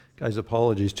Guys,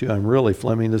 apologies too. I'm really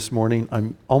phlegmy this morning.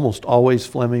 I'm almost always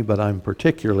phlegmy, but I'm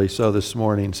particularly so this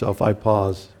morning. So if I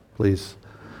pause, please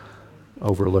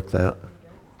overlook that.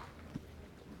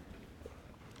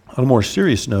 On a more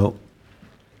serious note,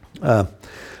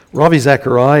 Ravi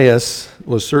Zacharias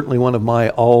was certainly one of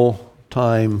my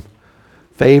all-time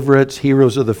favorites,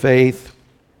 heroes of the faith.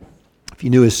 If you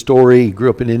knew his story, he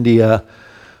grew up in India,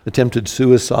 attempted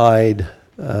suicide,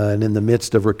 and in the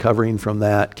midst of recovering from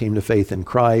that, came to faith in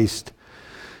Christ,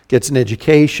 gets an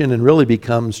education, and really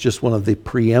becomes just one of the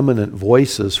preeminent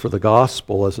voices for the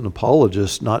gospel as an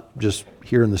apologist, not just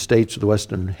here in the States or the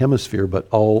Western Hemisphere, but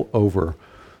all over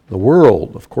the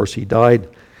world. Of course, he died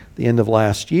at the end of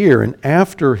last year, and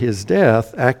after his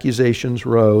death, accusations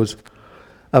rose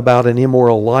about an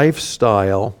immoral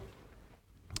lifestyle.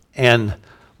 And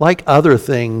like other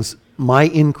things, my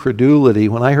incredulity,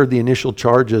 when I heard the initial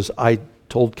charges, I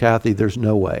told Kathy, there's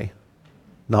no way.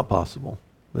 Not possible.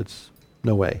 It's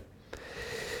no way.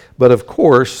 But of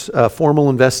course, a formal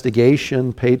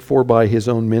investigation paid for by his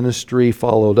own ministry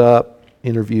followed up,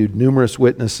 interviewed numerous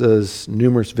witnesses,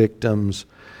 numerous victims,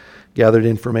 gathered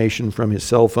information from his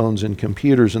cell phones and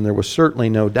computers, and there was certainly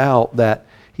no doubt that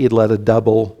he had led a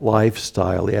double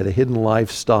lifestyle. He had a hidden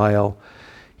lifestyle.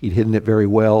 He'd hidden it very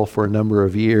well for a number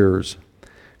of years.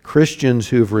 Christians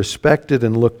who have respected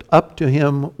and looked up to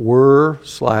him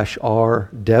were/are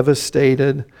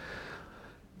devastated,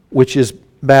 which is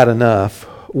bad enough.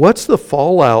 What's the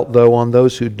fallout, though, on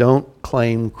those who don't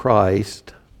claim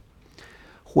Christ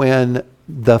when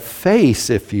the face,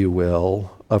 if you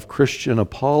will, of Christian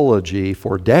apology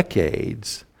for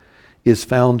decades is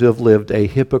found to have lived a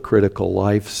hypocritical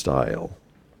lifestyle?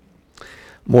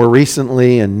 More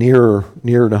recently, and nearer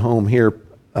to home here,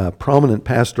 prominent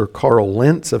pastor Carl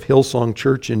Lentz of Hillsong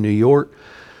Church in New York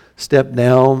stepped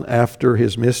down after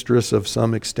his mistress of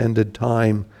some extended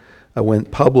time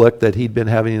went public that he'd been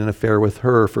having an affair with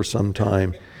her for some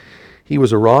time. He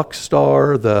was a rock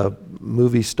star. The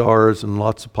movie stars and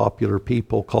lots of popular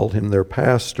people called him their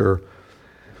pastor.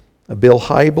 Bill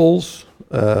Hybels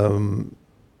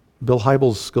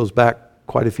goes back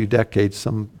quite a few decades.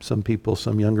 Some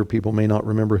younger people may not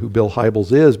remember who Bill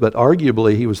Hybels is, but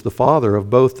arguably he was the father of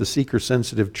both the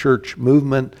seeker-sensitive church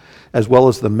movement as well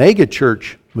as the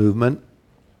mega-church movement.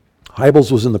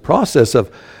 Hybels was in the process of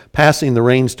passing the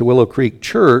reins to Willow Creek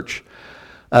Church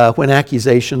when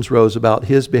accusations rose about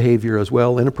his behavior as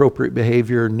well, inappropriate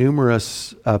behavior,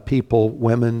 numerous people,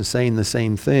 women saying the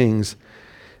same things.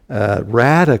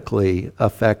 Radically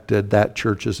affected that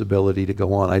church's ability to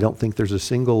go on. I don't think there's a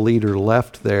single leader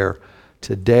left there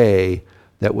today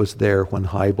that was there when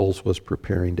Hybels was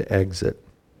preparing to exit.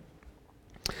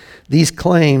 These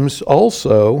claims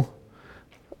also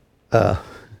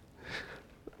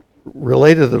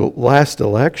related to the last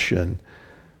election.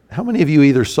 How many of you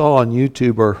either saw on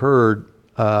YouTube or heard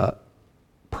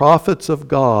prophets of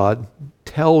God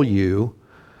tell you,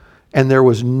 and there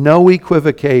was no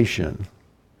equivocation,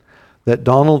 that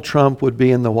Donald Trump would be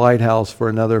in the White House for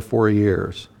another 4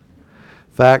 years?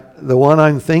 In fact, the one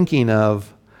I'm thinking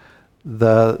of,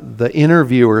 the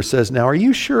interviewer says, now, are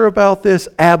you sure about this?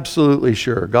 Absolutely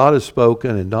sure. God has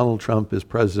spoken and Donald Trump is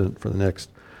president for the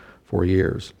next 4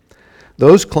 years.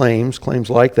 Those claims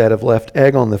like that, have left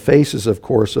egg on the faces, of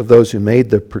course, of those who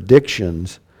made the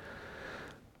predictions.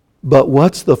 But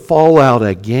what's the fallout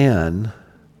again,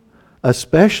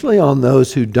 especially on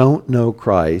those who don't know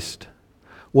Christ?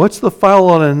 What's the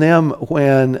fallout on them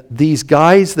when these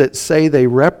guys that say they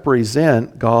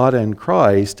represent God and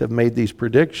Christ have made these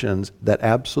predictions that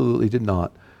absolutely did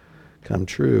not come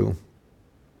true?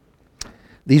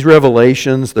 These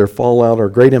revelations, their fallout, are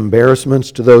great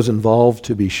embarrassments to those involved,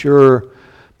 to be sure.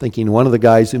 Thinking one of the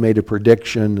guys who made a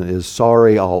prediction is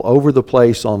sorry all over the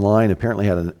place online, apparently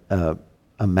had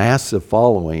a massive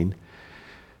following.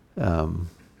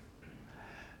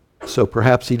 So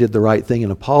perhaps he did the right thing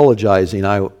in apologizing.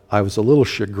 I was a little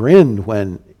chagrined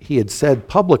when he had said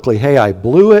publicly, hey, I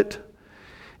blew it,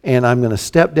 and I'm going to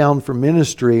step down from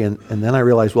ministry. And then I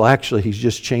realized, well, actually, he's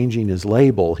just changing his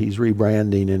label. He's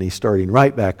rebranding, and he's starting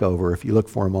right back over. If you look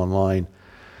for him online,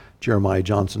 Jeremiah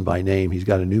Johnson by name, he's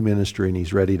got a new ministry, and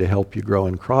he's ready to help you grow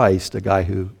in Christ, a guy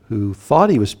who thought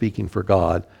he was speaking for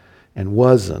God and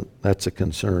wasn't. That's a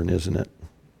concern, isn't it?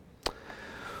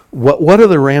 What are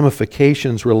the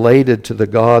ramifications related to the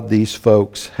God these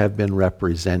folks have been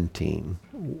representing?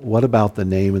 What about the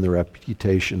name and the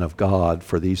reputation of God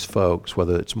for these folks,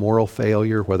 whether it's moral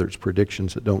failure, whether it's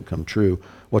predictions that don't come true?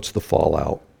 What's the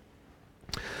fallout?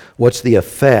 What's the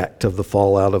effect of the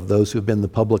fallout of those who've been the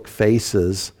public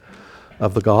faces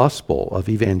of the gospel, of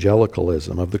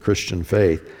evangelicalism, of the Christian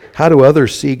faith. How do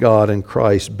others see God and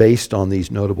Christ based on these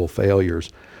notable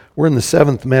failures? We're in the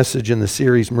 7th message in the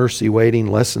series, Mercy Waiting,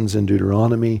 Lessons in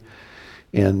Deuteronomy.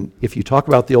 And if you talk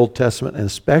about the Old Testament, and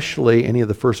especially any of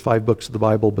the first 5 books of the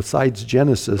Bible besides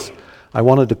Genesis, I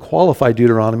wanted to qualify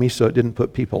Deuteronomy so it didn't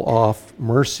put people off.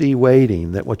 Mercy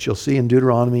waiting, that what you'll see in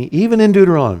Deuteronomy, even in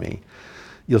Deuteronomy,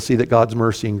 you'll see that God's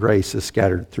mercy and grace is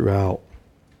scattered throughout.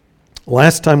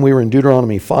 Last time we were in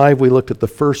Deuteronomy 5, we looked at the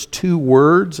first 2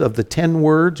 words of the 10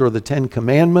 words or the 10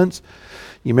 commandments.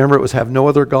 You remember it was have no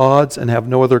other gods and have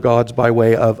no other gods by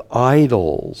way of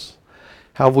idols.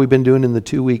 How have we been doing in the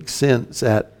 2 weeks since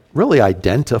at really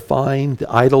identifying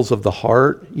the idols of the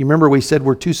heart? You remember we said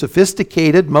we're too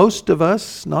sophisticated, most of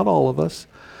us, not all of us,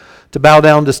 to bow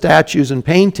down to statues and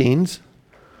paintings,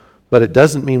 but it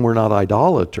doesn't mean we're not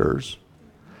idolaters.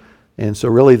 And so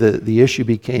really the issue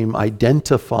became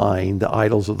identifying the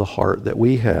idols of the heart that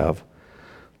we have.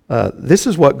 This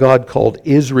is what God called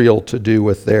Israel to do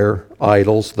with their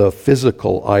idols, the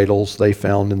physical idols they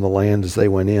found in the land as they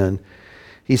went in.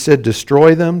 He said,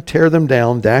 destroy them, tear them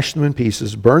down, dash them in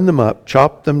pieces, burn them up,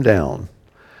 chop them down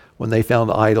when they found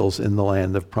idols in the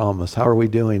land of promise. How are we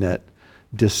doing it?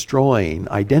 Destroying,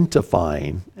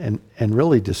 identifying, and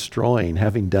really destroying,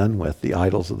 having done with the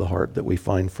idols of the heart that we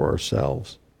find for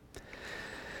ourselves.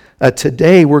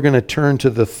 Today we're going to turn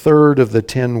to the 3rd of the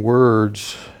 10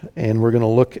 words, and we're going to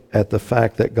look at the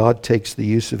fact that God takes the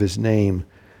use of His name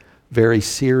very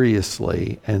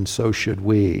seriously, and so should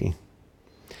we.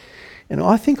 And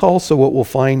I think also what we'll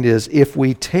find is if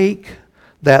we take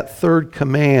that 3rd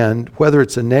command, whether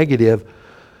it's a negative,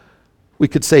 we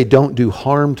could say don't do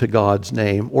harm to God's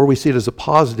name, or we see it as a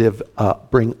positive,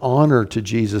 bring honor to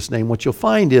Jesus' name. What you'll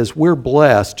find is we're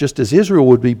blessed, just as Israel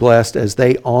would be blessed as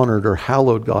they honored or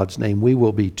hallowed God's name, we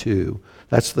will be too.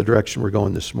 That's the direction we're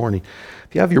going this morning.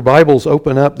 If you have your Bibles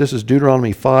open up, this is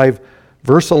Deuteronomy 5,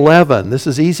 verse 11. This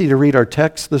is easy to read our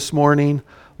text this morning.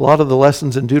 A lot of the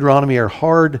lessons in Deuteronomy are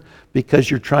hard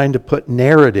because you're trying to put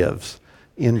narratives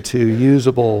into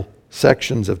usable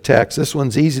sections of text. This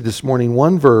one's easy this morning.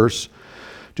 One verse,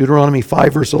 Deuteronomy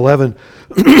 5, verse 11.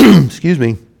 Excuse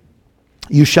me.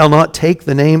 You shall not take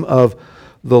the name of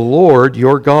the Lord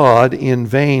your God in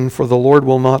vain, for the Lord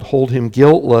will not hold him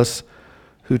guiltless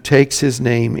who takes his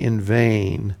name in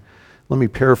vain. Let me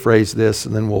paraphrase this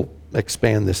and then we'll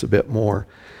expand this a bit more.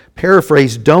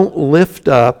 Paraphrase, don't lift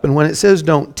up, and when it says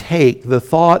don't take, the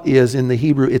thought is in the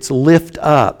Hebrew, it's lift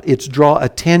up, it's draw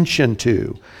attention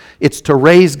to. It's to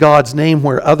raise God's name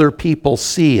where other people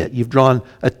see it. You've drawn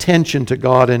attention to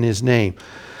God and His name.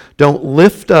 Don't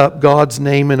lift up God's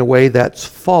name in a way that's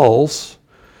false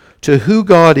to who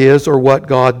God is or what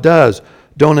God does.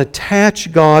 Don't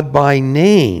attach God by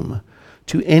name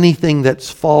to anything that's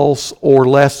false or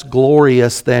less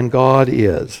glorious than God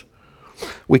is.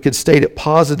 We could state it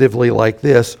positively like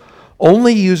this: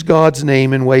 only use God's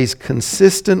name in ways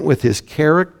consistent with His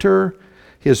character,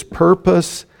 His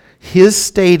purpose, His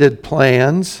stated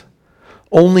plans.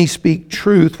 Only speak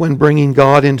truth when bringing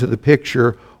God into the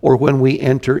picture or when we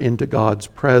enter into God's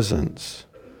presence.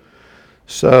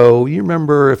 So you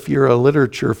remember, if you're a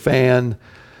literature fan,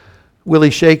 Willie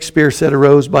Shakespeare said a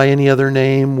rose by any other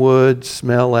name would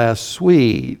smell as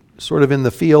sweet. Sort of in the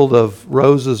field of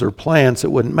roses or plants,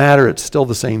 it wouldn't matter, it's still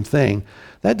the same thing.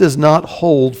 That does not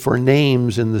hold for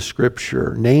names in the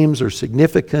Scripture. Names are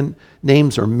significant.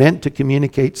 Names are meant to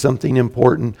communicate something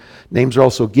important. Names are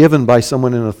also given by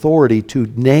someone in authority to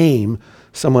name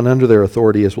someone under their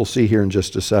authority, as we'll see here in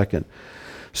just a second.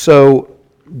 So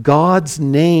God's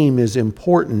name is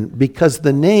important because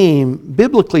the name,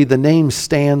 biblically, the name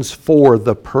stands for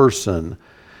the person.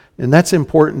 And that's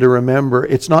important to remember.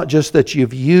 It's not just that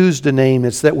you've used a name,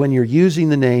 it's that when you're using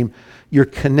the name, you're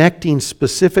connecting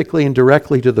specifically and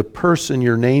directly to the person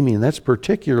you're naming. That's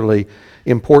particularly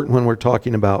important when we're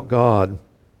talking about God.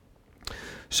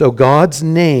 So God's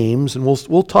names, and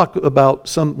we'll talk about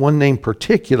one name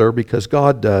particular because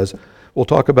God does. We'll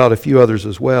talk about a few others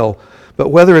as well. But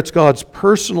whether it's God's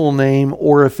personal name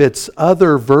or if it's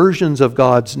other versions of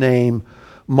God's name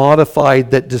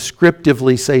modified that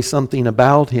descriptively say something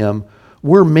about Him,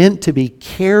 we're meant to be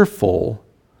careful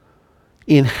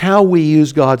in how we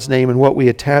use God's name and what we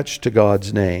attach to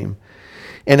God's name.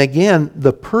 And again,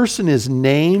 the person is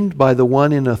named by the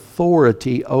one in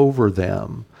authority over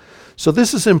them. So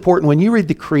this is important when you read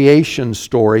the creation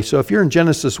story. So if you're in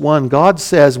Genesis 1, God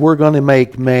says we're going to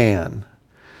make man.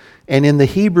 And in the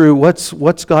Hebrew,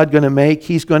 what's God going to make?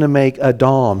 He's going to make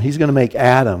Adam. He's going to make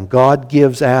Adam. God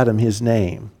gives Adam his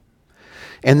name.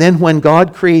 And then when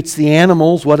God creates the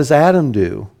animals, what does Adam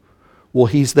do? Well,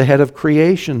 he's the head of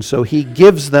creation, so he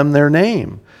gives them their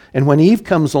name. And when Eve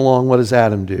comes along, what does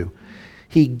Adam do?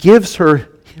 He gives her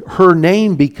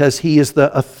name because he is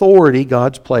the authority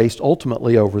God's placed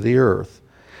ultimately over the earth.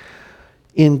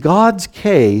 In God's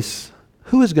case,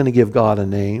 who is going to give God a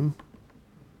name?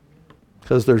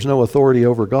 Because there's no authority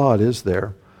over God, is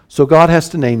there? So God has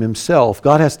to name himself.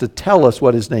 God has to tell us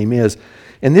what his name is.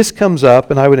 And this comes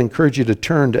up, and I would encourage you to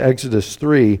turn to Exodus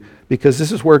 3, because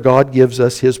this is where God gives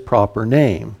us his proper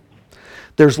name.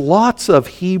 There's lots of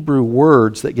Hebrew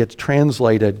words that get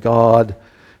translated God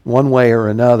one way or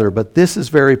another, but this is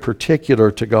very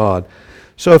particular to God.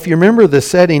 So if you remember the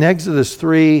setting, Exodus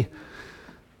 3,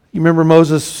 you remember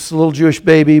Moses, a little Jewish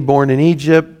baby born in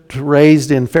Egypt,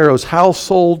 raised in Pharaoh's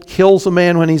household, kills a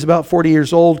man when he's about 40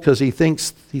 years old because he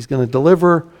thinks he's going to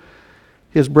deliver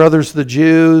his brothers, the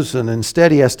Jews, and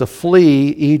instead he has to flee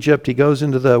Egypt. He goes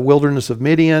into the wilderness of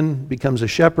Midian, becomes a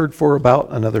shepherd for about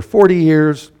another 40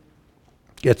 years,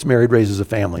 gets married, raises a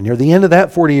family. Near the end of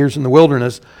that 40 years in the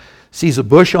wilderness, sees a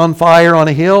bush on fire on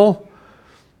a hill.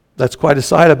 That's quite a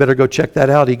sight. I better go check that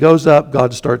out. He goes up.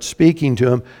 God starts speaking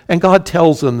to him. And God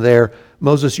tells him there,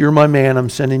 Moses, you're my man. I'm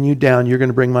sending you down. You're going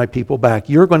to bring my people back.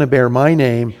 You're going to bear my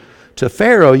name to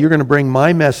Pharaoh. You're going to bring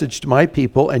my message to my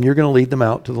people, and you're going to lead them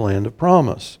out to the land of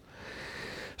promise.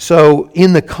 So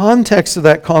in the context of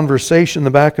that conversation,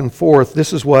 the back and forth,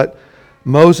 this is what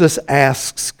Moses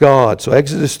asks God. So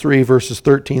Exodus 3, verses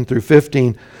 13 through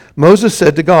 15. Moses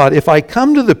said to God, if I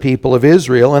come to the people of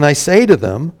Israel and I say to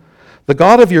them, the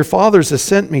God of your fathers has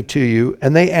sent me to you,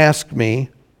 and they ask me,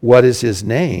 what is his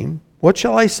name? What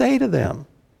shall I say to them?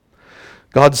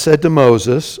 God said to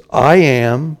Moses, I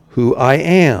am who I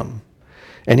am.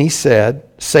 And he said,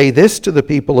 say this to the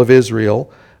people of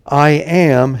Israel, I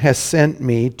am has sent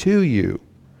me to you.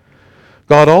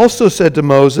 God also said to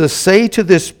Moses, say to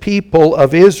this people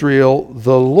of Israel,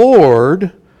 the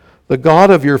Lord, the God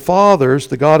of your fathers,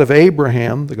 the God of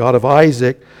Abraham, the God of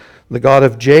Isaac, the God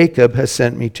of Jacob has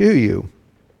sent me to you.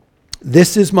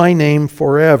 This is my name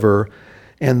forever,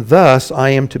 and thus I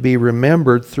am to be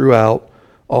remembered throughout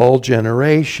all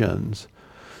generations.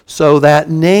 So that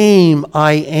name,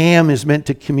 I am, is meant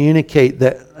to communicate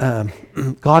that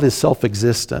God is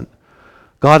self-existent.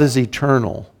 God is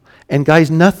eternal. And guys,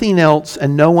 nothing else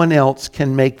and no one else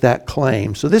can make that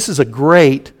claim. So this is a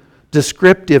great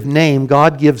descriptive name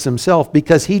God gives himself,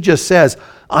 because he just says,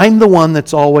 I'm the one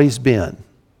that's always been.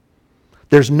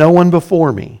 There's no one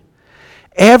before me.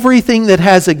 Everything that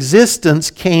has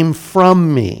existence came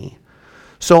from me.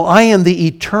 So I am the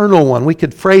eternal one. We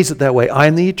could phrase it that way. I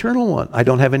am the eternal one. I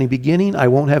don't have any beginning. I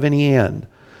won't have any end.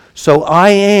 So I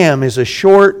am is a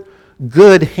short,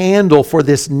 good handle for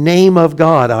this name of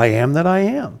God. I am that I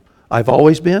am. I've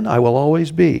always been. I will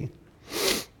always be.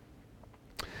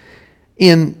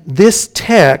 In this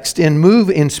text,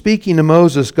 in speaking to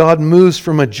Moses, God moves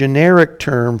from a generic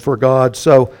term for God.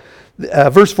 So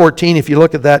verse 14, if you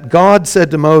look at that, God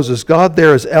said to Moses, God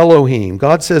there is Elohim.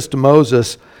 God says to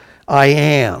Moses, I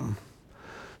am.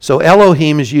 So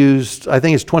Elohim is used, I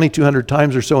think it's 2,200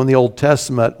 times or so in the Old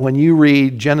Testament. When you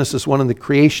read Genesis 1 in the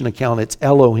creation account, it's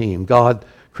Elohim. God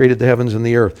created the heavens and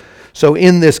the earth. So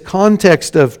in this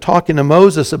context of talking to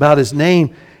Moses about his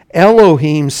name,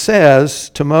 Elohim says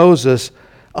to Moses,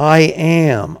 I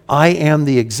am. I am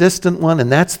the existent one,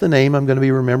 and that's the name I'm going to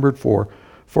be remembered for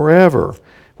forever.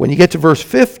 When you get to verse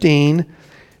 15,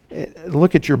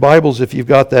 look at your Bibles if you've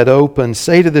got that open.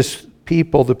 Say to this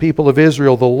people, the people of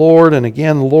Israel, the Lord, and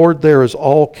again, Lord there is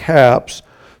all caps.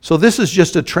 So this is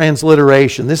just a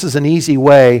transliteration. This is an easy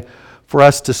way for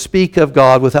us to speak of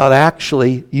God without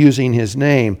actually using his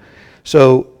name.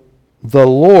 So the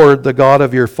Lord, the God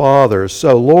of your fathers.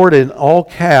 So Lord in all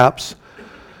caps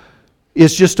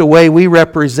is just a way we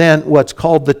represent what's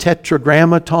called the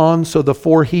tetragrammaton, so the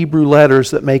 4 Hebrew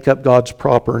letters that make up God's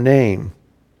proper name.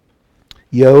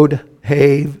 Yod,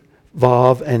 He,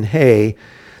 Vav, and He.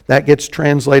 That gets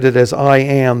translated as I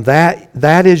am.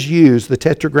 That is used, the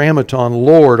tetragrammaton,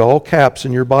 Lord, all caps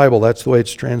in your Bible. That's the way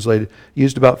it's translated.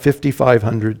 Used about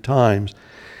 5,500 times.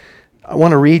 I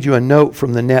want to read you a note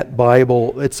from the Net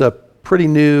Bible. It's a pretty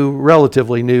new,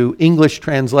 relatively new English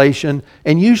translation,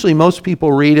 and usually most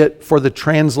people read it for the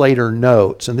translator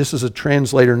notes, and this is a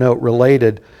translator note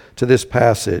related to this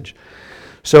passage.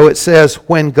 So it says,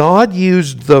 when God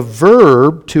used the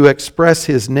verb to express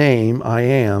his name, I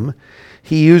am,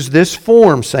 he used this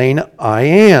form saying, I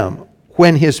am.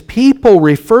 When his people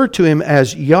refer to him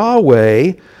as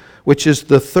Yahweh, which is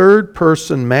the third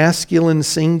person masculine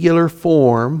singular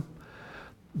form,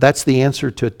 that's the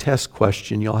answer to a test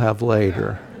question you'll have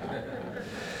later.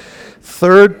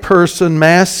 third person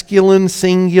masculine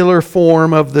singular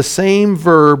form of the same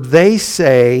verb, they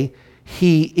say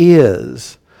He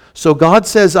is. So God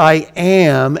says I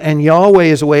am, and Yahweh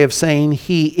is a way of saying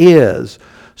He is.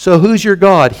 So who's your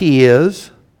God? He is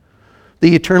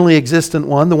the eternally existent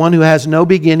one, the one who has no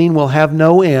beginning, will have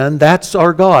no end. That's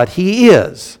our God. He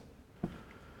is.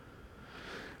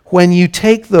 When you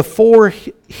take the 4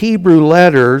 Hebrew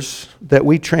letters that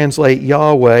we translate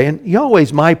Yahweh, and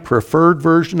Yahweh's my preferred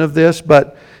version of this,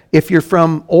 but if you're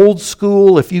from old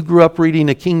school, if you grew up reading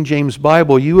a King James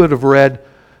Bible, you would have read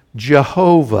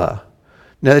Jehovah.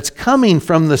 Now it's coming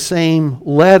from the same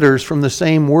letters, from the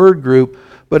same word group,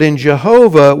 but in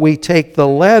Jehovah we take the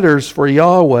letters for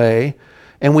Yahweh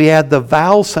and we add the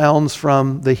vowel sounds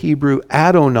from the Hebrew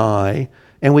Adonai,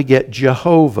 and we get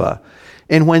Jehovah.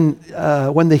 And when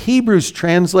the Hebrews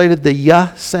translated the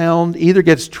Yah sound, either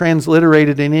gets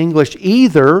transliterated in English,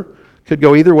 either, could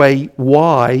go either way,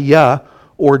 Y, Yah,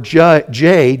 or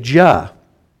J, Jah.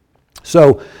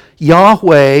 So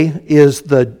Yahweh is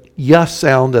the Yah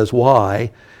sound as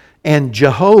Y, and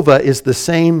Jehovah is the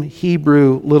same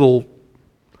Hebrew little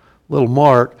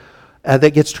mark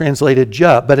that gets translated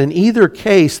Jah. But in either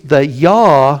case, the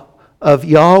Yah of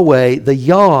Yahweh, the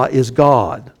Yah is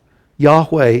God.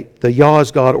 Yahweh, the Yah is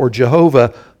God, or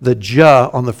Jehovah, the Jah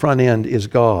on the front end is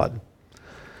God.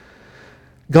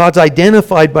 God's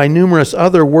identified by numerous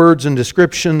other words and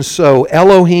descriptions. So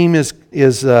Elohim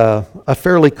is a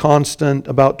fairly constant,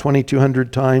 about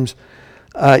 2,200 times.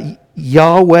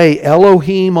 Yahweh,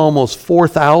 Elohim, almost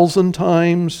 4,000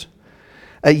 times.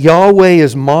 Yahweh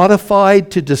is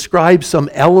modified to describe some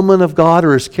element of God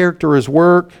or His character or His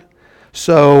work.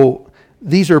 So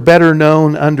these are better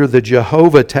known under the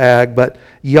Jehovah tag, but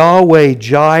Yahweh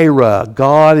Jireh,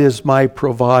 God is my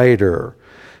provider.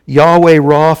 Yahweh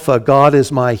Rapha, God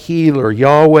is my healer.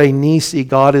 Yahweh Nisi,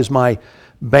 God is my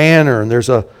banner. And there's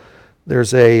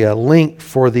a link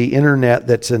for the internet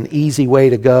that's an easy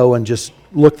way to go and just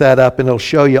look that up, and it'll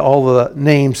show you all the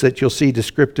names that you'll see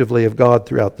descriptively of God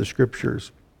throughout the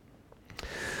Scriptures.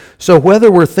 So whether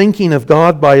we're thinking of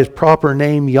God by His proper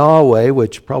name Yahweh,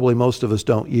 which probably most of us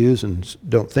don't use and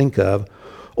don't think of,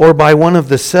 or by one of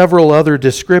the several other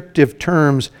descriptive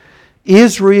terms,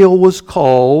 Israel was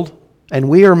called, and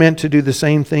we are meant to do the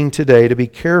same thing today, to be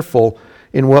careful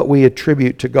in what we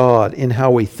attribute to God, in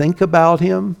how we think about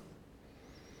Him,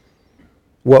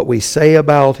 what we say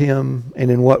about Him, and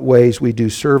in what ways we do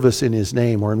service in His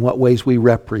name, or in what ways we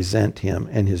represent Him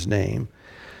and His name.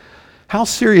 How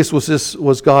serious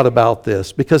was God about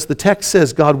this? Because the text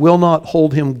says God will not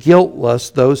hold Him guiltless,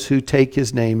 those who take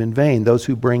His name in vain, those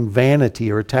who bring vanity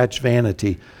or attach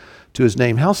vanity to His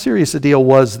name. How serious a deal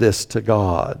was this to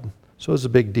God? So it was a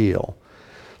big deal.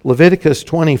 Leviticus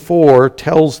 24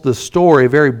 tells the story, a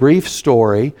very brief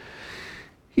story,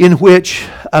 in which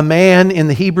a man in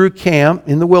the Hebrew camp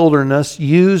in the wilderness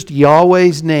used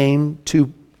Yahweh's name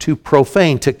to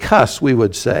profane, to cuss, we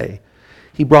would say.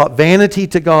 He brought vanity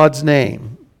to God's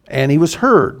name, and he was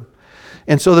heard.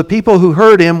 And so the people who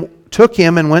heard him took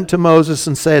him and went to Moses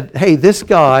and said, hey, this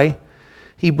guy,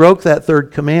 he broke that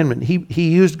third commandment. He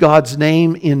used God's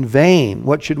name in vain.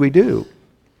 What should we do?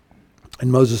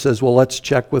 And Moses says, well, let's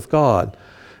check with God.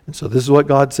 And so this is what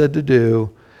God said to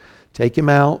do. Take him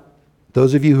out.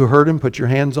 Those of you who heard him, put your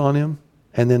hands on him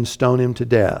and then stone him to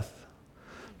death,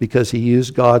 because he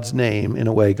used God's name in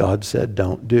a way God said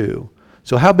don't do.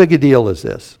 So how big a deal is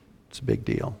this? It's a big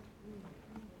deal.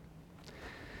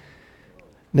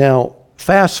 Now,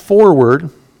 fast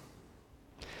forward,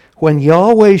 when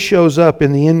Yahweh shows up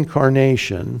in the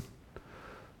incarnation,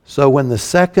 so when the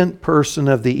second person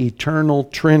of the eternal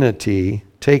Trinity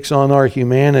takes on our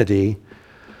humanity,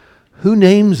 who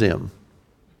names him?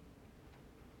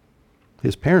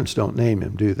 His parents don't name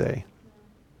him, do they?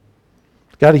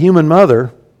 He's got a human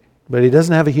mother, but he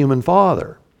doesn't have a human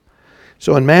father.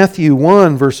 So in Matthew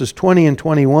 1, verses 20 and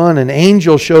 21, an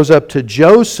angel shows up to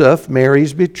Joseph,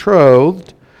 Mary's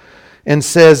betrothed, and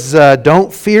says,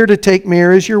 don't fear to take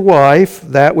Mary as your wife.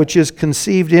 That which is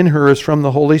conceived in her is from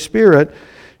the Holy Spirit.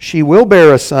 She will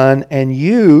bear a son, and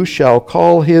you shall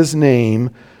call his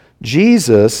name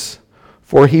Jesus,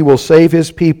 for he will save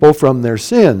his people from their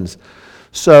sins.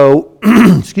 So,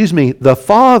 the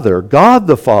Father, God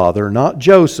the Father, not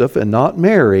Joseph and not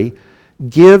Mary,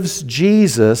 gives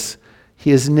Jesus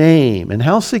his name. And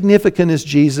how significant is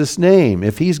Jesus' name?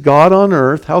 If he's God on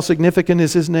earth, how significant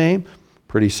is his name?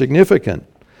 Pretty significant.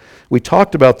 We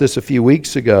talked about this a few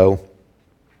weeks ago.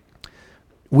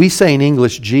 We say in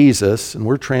English Jesus, and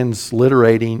we're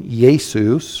transliterating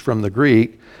Jesus from the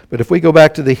Greek. But if we go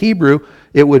back to the Hebrew,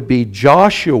 it would be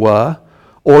Joshua,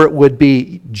 or it would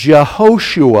be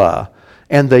Jehoshua.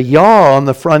 And the Yah on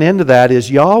the front end of that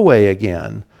is Yahweh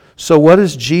again. So what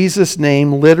does Jesus'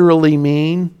 name literally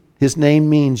mean? His name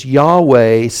means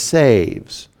Yahweh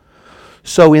saves.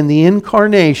 So in the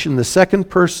incarnation, the second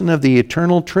person of the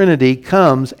eternal Trinity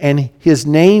comes, and his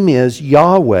name is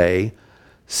Yahweh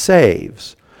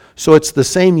saves. So it's the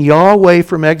same Yahweh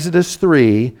from Exodus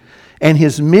 3, and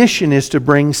his mission is to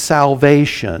bring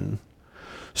salvation.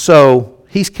 So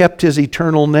he's kept his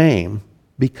eternal name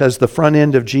because the front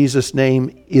end of Jesus'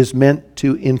 name is meant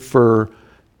to infer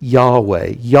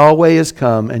Yahweh. Yahweh has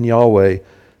come and Yahweh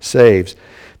saves.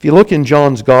 If you look in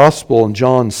John's Gospel in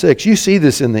John 6, you see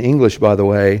this in the English, by the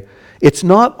way. It's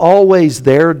not always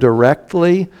there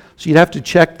directly, so you'd have to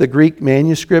check the Greek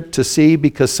manuscript to see,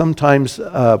 because sometimes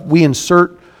we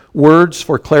insert words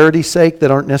for clarity's sake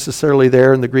that aren't necessarily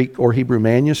there in the Greek or Hebrew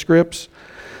manuscripts.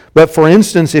 But for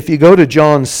instance, if you go to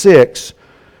John 6,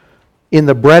 in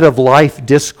the bread of life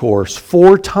discourse,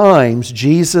 4 times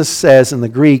Jesus says in the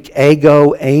Greek,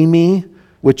 ego eimi,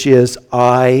 which is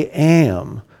I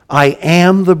am. I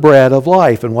am the bread of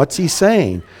life. And what's he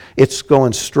saying? It's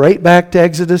going straight back to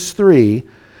Exodus 3.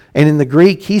 And in the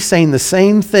Greek, he's saying the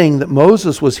same thing that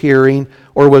Moses was hearing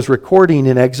or was recording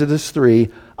in Exodus 3.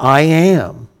 I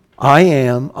am. I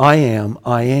am. I am.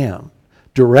 I am.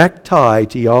 Direct tie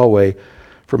to Yahweh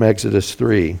from Exodus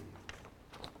 3.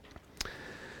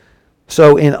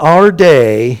 So in our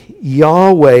day,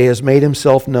 Yahweh has made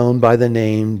himself known by the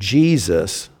name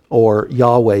Jesus, or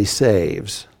Yahweh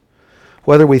saves.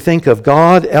 Whether we think of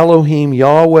God, Elohim,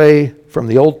 Yahweh from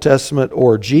the Old Testament,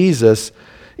 or Jesus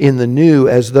in the New,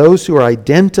 as those who are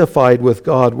identified with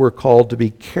God, we're called to be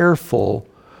careful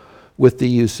with the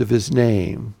use of his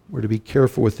name. We're to be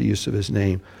careful with the use of his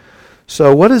name.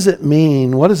 So what does it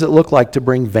mean? What does it look like to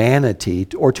bring vanity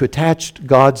or to attach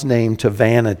God's name to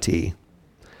vanity?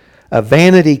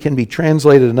 Vanity can be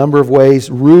translated a number of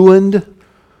ways. Ruined,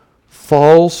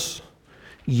 false,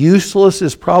 useless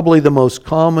is probably the most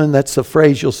common. That's a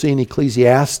phrase you'll see in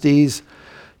Ecclesiastes.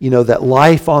 You know, that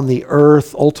life on the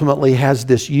earth ultimately has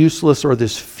this useless or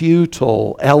this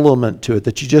futile element to it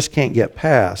that you just can't get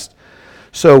past.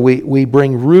 So we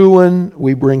bring ruin,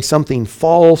 we bring something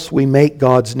false, we make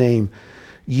God's name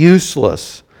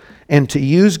useless. And to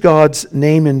use God's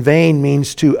name in vain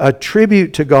means to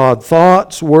attribute to God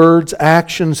thoughts, words,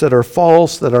 actions that are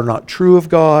false, that are not true of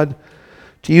God.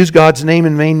 To use God's name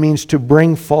in vain means to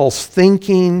bring false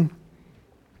thinking,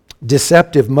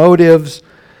 deceptive motives,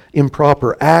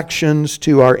 improper actions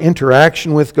to our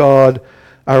interaction with God,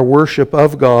 our worship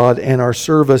of God, and our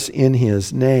service in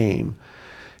his name.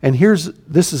 And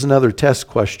this is another test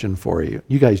question for you.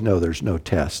 You guys know there's no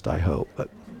test, I hope. But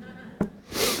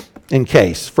in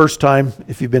case, first time,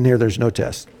 if you've been here, there's no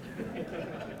test.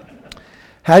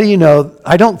 How do you know?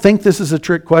 I don't think this is a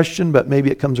trick question, but maybe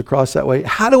it comes across that way.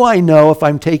 How do I know if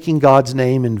I'm taking God's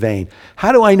name in vain?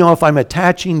 How do I know if I'm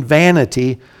attaching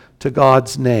vanity to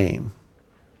God's name?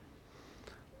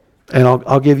 And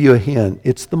I'll give you a hint.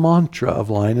 It's the mantra of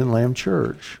Lion and Lamb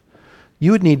Church.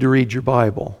 You would need to read your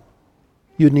Bible.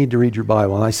 You would need to read your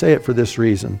Bible. And I say it for this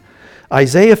reason.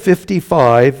 Isaiah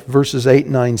 55, verses 8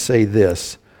 and 9 say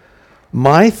this: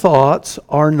 my thoughts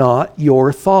are not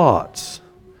your thoughts,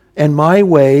 and my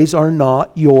ways are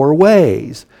not your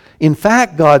ways. In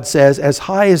fact, God says, as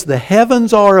high as the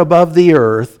heavens are above the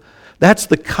earth, that's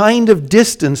the kind of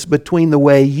distance between the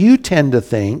way you tend to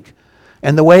think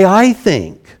and the way I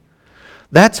think.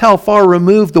 That's how far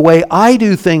removed the way I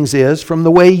do things is from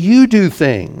the way you do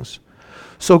things.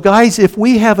 So guys, if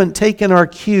we haven't taken our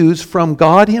cues from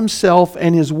God himself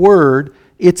and his word,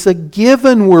 it's a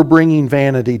given we're bringing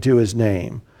vanity to his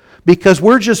name, because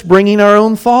we're just bringing our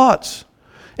own thoughts.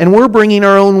 And we're bringing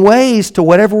our own ways to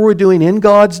whatever we're doing in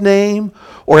God's name,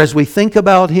 or as we think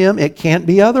about him. It can't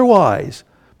be otherwise,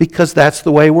 because that's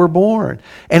the way we're born.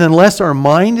 And unless our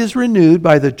mind is renewed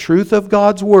by the truth of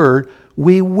God's word,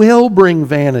 we will bring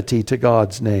vanity to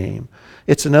God's name.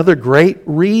 It's another great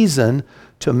reason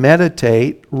to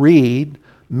meditate, read,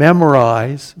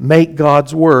 memorize, make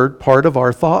God's word part of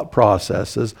our thought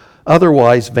processes.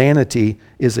 Otherwise, vanity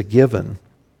is a given.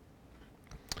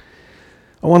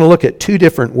 I want to look at 2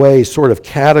 different ways, sort of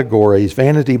categories: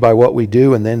 vanity by what we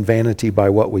do and then vanity by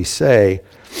what we say.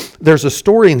 There's a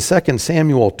story in 2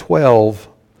 Samuel 12.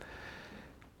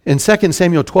 And 2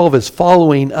 Samuel 12 is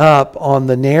following up on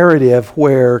the narrative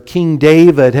where King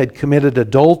David had committed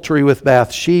adultery with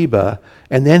Bathsheba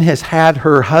and then has had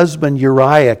her husband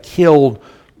Uriah killed,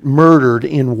 murdered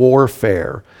in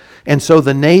warfare. And so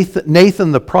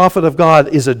Nathan, the prophet of God,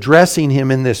 is addressing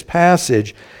him in this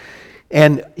passage.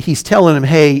 And he's telling him,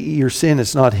 hey, your sin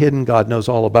is not hidden. God knows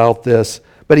all about this.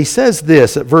 But he says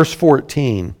this at verse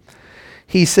 14.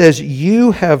 He says,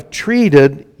 you have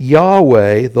treated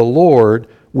Yahweh, the Lord,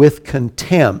 with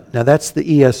contempt. Now that's the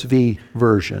ESV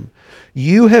version.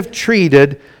 You have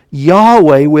treated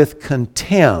Yahweh with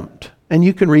contempt. And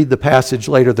you can read the passage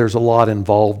later. There's a lot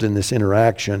involved in this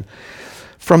interaction.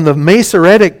 From the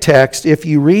Masoretic text, if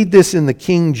you read this in the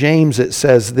King James, it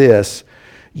says this: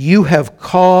 you have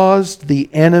caused the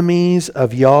enemies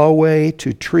of Yahweh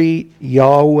to treat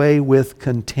Yahweh with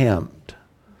contempt.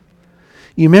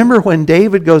 You remember when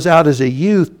David goes out as a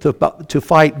youth to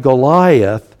fight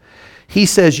Goliath, he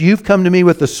says, you've come to me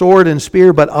with the sword and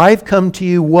spear, but I've come to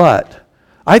you what?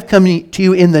 I've come to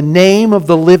you in the name of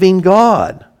the living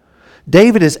God.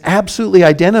 David is absolutely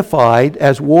identified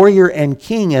as warrior and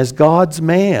king, as God's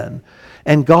man.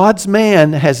 And God's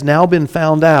man has now been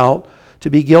found out to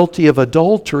be guilty of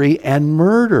adultery and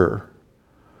murder.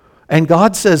 And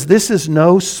God says, this is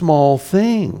no small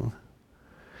thing.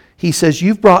 He says,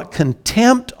 you've brought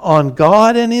contempt on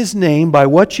God and His name by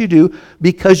what you do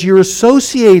because you're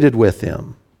associated with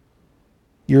Him.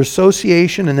 Your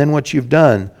association and then what you've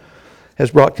done has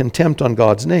brought contempt on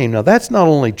God's name. Now that's not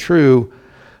only true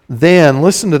then,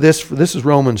 listen to this. This is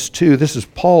Romans 2. This is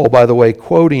Paul, by the way,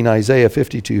 quoting Isaiah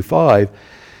 52:5.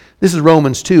 This is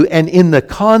Romans 2. And in the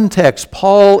context,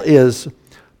 Paul is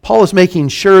making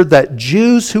sure that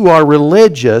Jews who are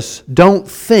religious don't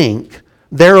think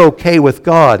they're okay with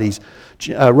God.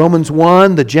 Romans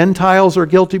 1, the Gentiles are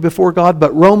guilty before God,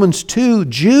 but Romans 2,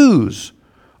 Jews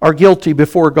are guilty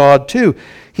before God too.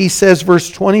 He says, verse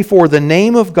 24, the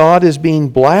name of God is being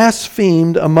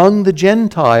blasphemed among the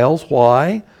Gentiles.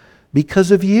 Why?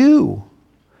 Because of you.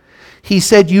 He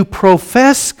said, you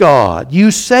profess God.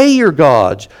 You say you're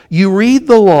God's. You read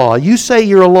the law. You say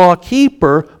you're a law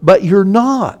keeper, but you're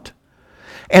not.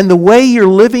 And the way you're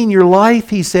living your life,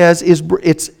 he says,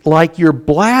 it's like you're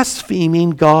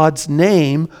blaspheming God's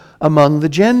name among the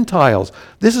Gentiles.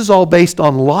 This is all based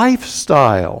on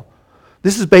lifestyle.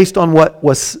 This is based on what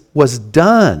was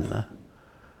done.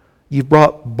 You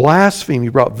brought blasphemy,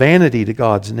 you brought vanity to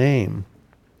God's name.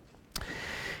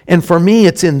 And for me,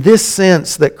 it's in this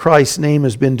sense that Christ's name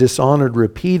has been dishonored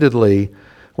repeatedly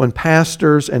when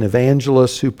pastors and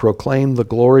evangelists who proclaim the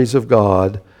glories of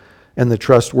God and the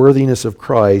trustworthiness of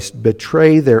Christ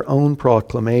betray their own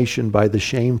proclamation by the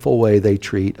shameful way they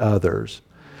treat others.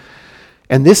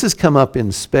 And this has come up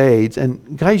in spades.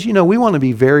 And guys, you know, we want to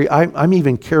be I'm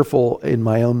even careful in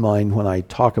my own mind when I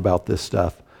talk about this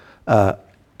stuff.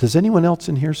 Does anyone else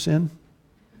in here sin?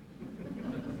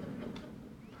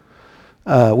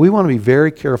 We want to be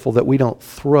very careful that we don't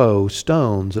throw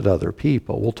stones at other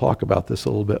people. We'll talk about this a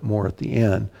little bit more at the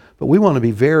end. But we want to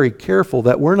be very careful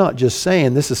that we're not just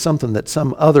saying this is something that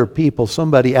some other people,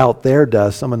 somebody out there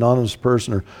does, some anonymous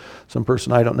person or some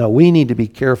person I don't know. We need to be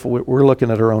careful. We're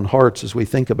looking at our own hearts as we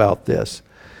think about this.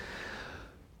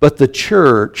 But the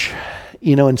church,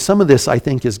 you know, and some of this I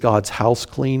think is God's house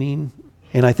cleaning.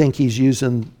 And I think He's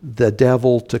using the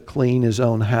devil to clean His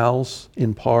own house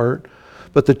in part.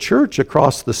 But the church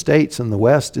across the states in the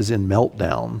West is in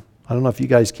meltdown. I don't know if you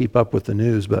guys keep up with the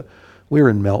news, but we're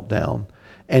in meltdown.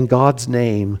 And God's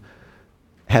name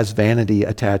has vanity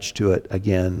attached to it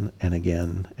again and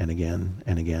again and again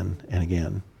and again and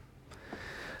again.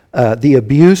 The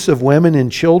abuse of women and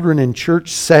children in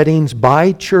church settings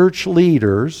by church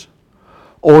leaders,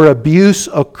 or abuse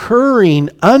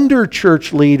occurring under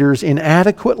church leaders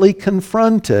inadequately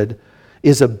confronted,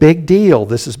 is a big deal.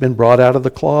 This has been brought out of the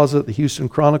closet. The Houston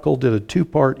Chronicle did a two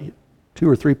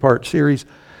or three part series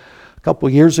a couple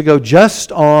of years ago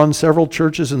just on several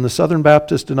churches in the Southern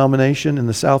Baptist denomination in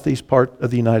the southeast part of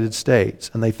the United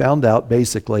States. And they found out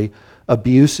basically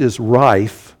abuse is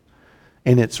rife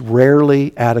and it's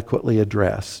rarely adequately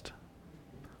addressed.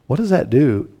 What does that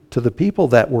do to the people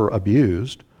that were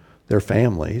abused, their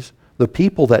families, the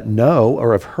people that know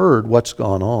or have heard what's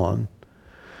gone on?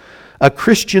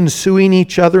 Christians suing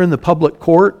each other in the public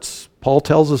courts. Paul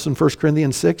tells us in 1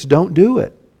 Corinthians 6, don't do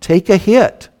it. Take a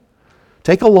hit.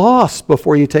 Take a loss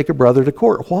before you take a brother to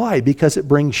court. Why? Because it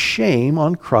brings shame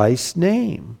on Christ's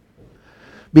name.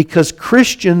 Because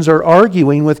Christians are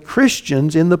arguing with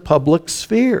Christians in the public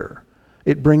sphere.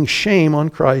 It brings shame on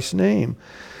Christ's name.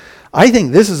 I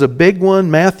think this is a big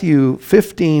one. Matthew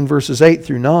 15, verses 8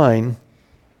 through 9.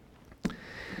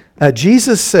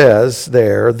 Jesus says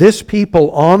there, this people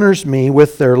honors me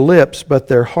with their lips, but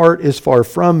their heart is far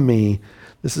from me.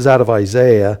 This is out of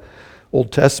Isaiah,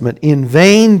 Old Testament. In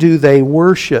vain do they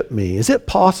worship me. Is it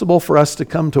possible for us to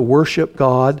come to worship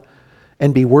God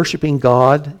and be worshiping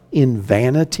God in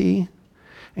vanity?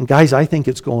 And guys, I think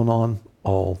it's going on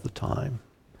all the time.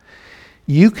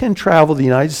 You can travel the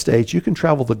United States, you can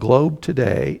travel the globe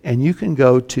today, and you can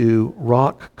go to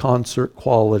rock concert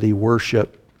quality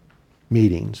worship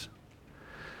meetings.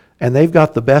 And they've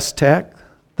got the best tech,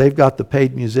 they've got the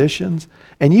paid musicians,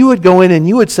 and you would go in and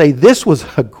you would say, this was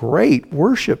a great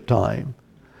worship time.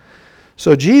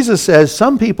 So Jesus says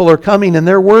some people are coming and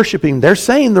they're worshiping, they're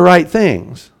saying the right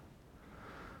things,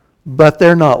 but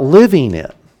they're not living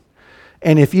it.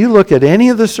 And if you look at any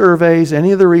of the surveys,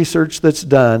 any of the research that's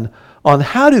done on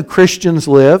how do Christians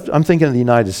live, I'm thinking of the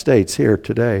United States here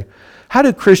today, how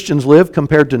do Christians live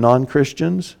compared to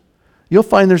non-Christians? You'll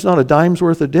find there's not a dime's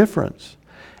worth of difference.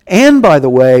 And by the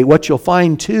way, what you'll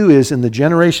find too is in the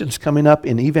generations coming up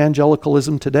in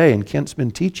evangelicalism today, and Kent's been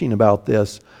teaching about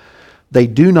this, they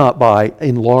do not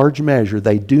in large measure,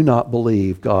 they do not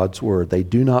believe God's Word. They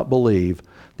do not believe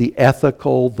the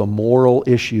ethical, the moral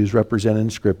issues represented in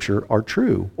Scripture are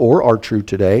true, or are true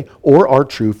today, or are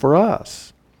true for us.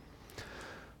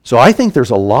 So I think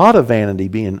there's a lot of vanity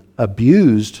being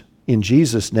abused in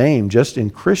Jesus' name, just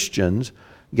in Christians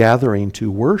gathering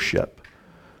to worship.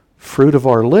 Fruit of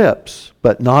our lips,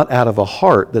 but not out of a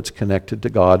heart that's connected to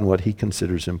God and what He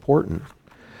considers important.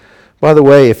 By the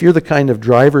way, if you're the kind of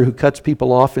driver who cuts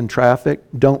people off in traffic,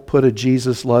 don't put a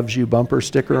Jesus loves you bumper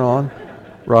sticker on,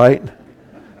 right?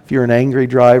 If you're an angry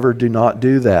driver, do not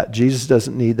do that. Jesus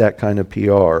doesn't need that kind of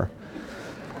PR.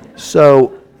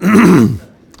 So,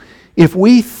 if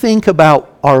we think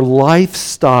about our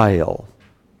lifestyle,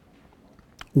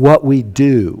 what we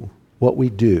do,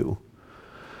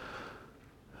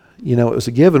 you know, it was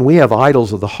a given. We have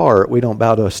idols of the heart. We don't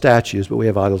bow to statues, but we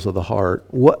have idols of the heart.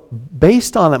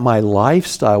 Based on my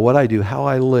lifestyle, what I do, how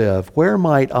I live, where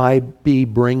might I be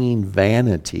bringing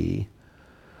vanity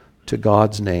to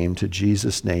God's name, to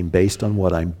Jesus' name, based on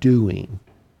what I'm doing?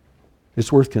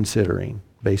 It's worth considering,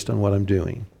 based on what I'm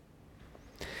doing.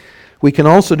 We can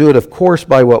also do it, of course,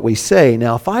 by what we say.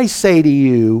 Now, if I say to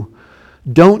you,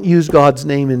 don't use God's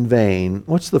name in vain,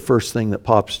 what's the first thing that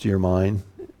pops to your mind?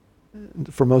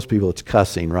 For most people, it's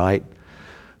cussing, right?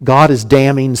 God is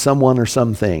damning someone or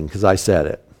something because I said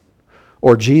it.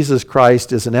 Or Jesus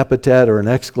Christ is an epithet or an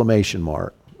exclamation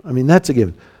mark. I mean, that's a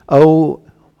given.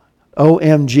 OMG.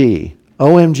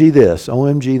 OMG this.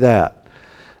 OMG that.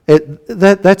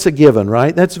 That's a given,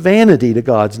 right? That's vanity to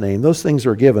God's name. Those things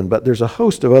are given, but there's a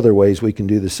host of other ways we can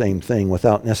do the same thing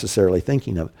without necessarily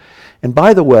thinking of it. And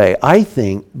by the way, I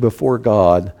think before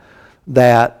God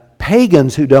that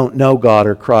pagans who don't know God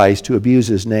or Christ, who abuse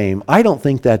His name, I don't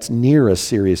think that's near as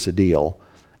serious a deal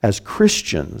as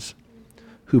Christians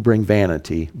who bring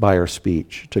vanity by our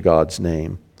speech to God's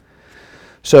name.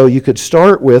 So you could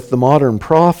start with the modern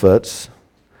prophets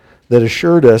that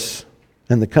assured us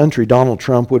and the country Donald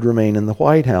Trump would remain in the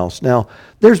White House. Now,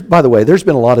 by the way, there's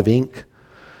been a lot of ink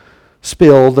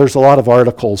spilled. There's a lot of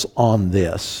articles on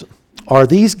this. Are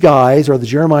these guys, or the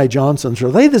Jeremiah Johnsons,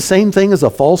 are they the same thing as a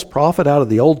false prophet out of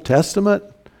the Old Testament?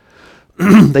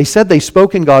 They said they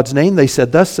spoke in God's name. They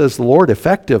said, thus says the Lord,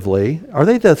 effectively. Are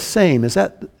they the same? Is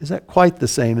that quite the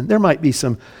same? And there might be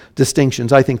some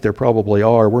distinctions. I think there probably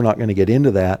are. We're not going to get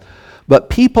into that. But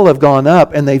people have gone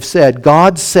up and they've said,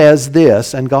 God says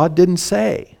this, and God didn't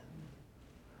say.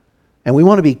 And we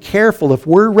want to be careful if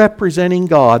we're representing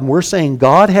God and we're saying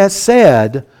God has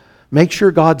said, make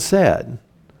sure God said.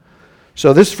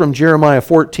 So this is from Jeremiah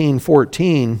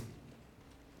 14:14.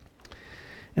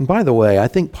 And by the way, I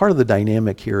think part of the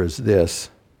dynamic here is this.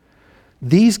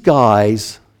 These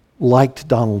guys liked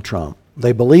Donald Trump.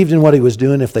 They believed in what he was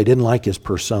doing if they didn't like his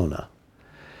persona.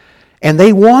 And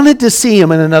they wanted to see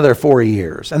him in another 4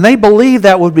 years. And they believed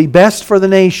that would be best for the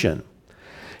nation.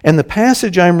 And the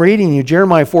passage I'm reading you,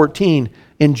 Jeremiah 14,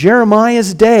 in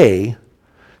Jeremiah's day,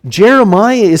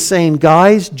 Jeremiah is saying,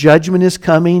 guys, judgment is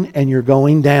coming and you're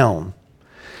going down.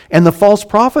 And the false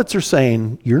prophets are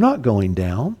saying, you're not going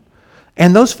down.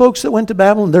 And those folks that went to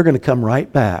Babylon, they're going to come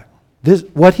right back.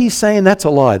 What he's saying, that's a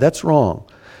lie. That's wrong.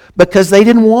 Because they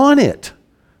didn't want it.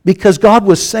 Because God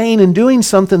was saying and doing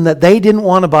something that they didn't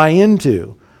want to buy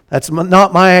into. That's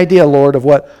not my idea, Lord, of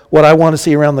what I want to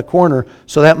see around the corner,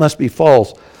 so that must be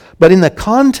false. But in the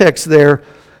context there,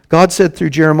 God said through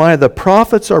Jeremiah, the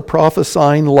prophets are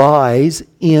prophesying lies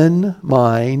in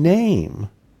my name.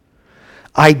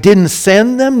 I didn't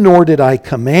send them, nor did I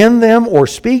command them or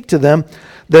speak to them.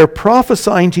 They're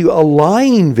prophesying to you a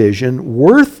lying vision,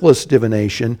 worthless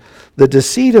divination, the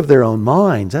deceit of their own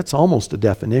minds. That's almost a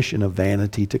definition of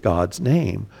vanity to God's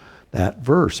name, that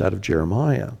verse out of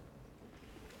Jeremiah.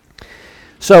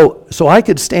 So I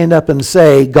could stand up and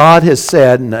say, God has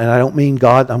said, and I don't mean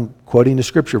God, I'm quoting a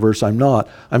scripture verse, I'm not.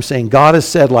 I'm saying God has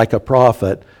said like a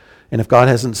prophet, and if God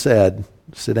hasn't said,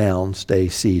 sit down, stay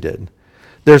seated.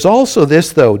 There's also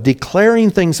this, though, declaring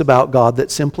things about God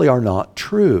that simply are not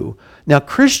true. Now,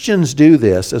 Christians do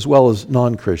this as well as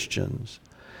non-Christians.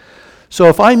 So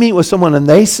if I meet with someone and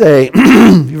they say,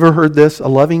 have you ever heard this? A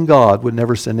loving God would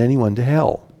never send anyone to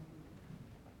hell.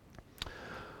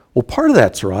 Well, part of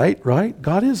that's right?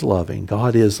 God is loving.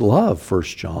 God is love, 1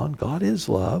 John. God is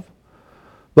love.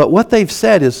 But what they've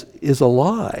said is a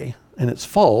lie, and it's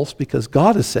false because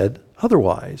God has said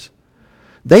otherwise.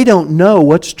 They don't know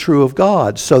what's true of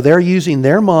God, so they're using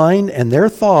their mind and their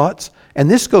thoughts, and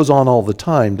this goes on all the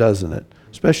time, doesn't it?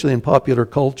 Especially in popular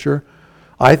culture.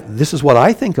 This is what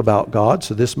I think about God,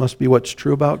 so this must be what's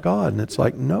true about God. And it's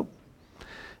like, nope,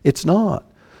 it's not.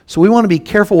 So we want to be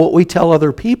careful what we tell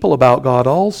other people about God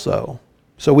also.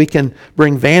 So we can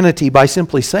bring vanity by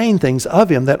simply saying things of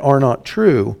Him that are not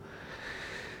true.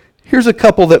 Here's a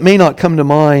couple that may not come to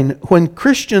mind. When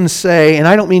Christians say, and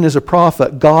I don't mean as a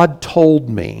prophet, God told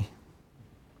me,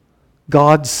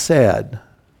 God said,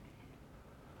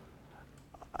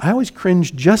 I always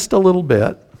cringe just a little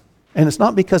bit. And it's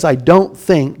not because I don't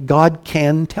think God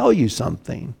can tell you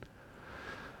something.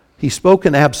 He's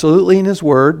spoken absolutely in His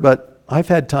Word, but I've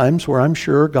had times where I'm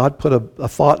sure God put a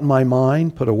thought in my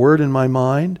mind, put a word in my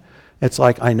mind. It's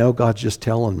like, I know God's just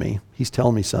telling me. He's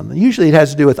telling me something. Usually it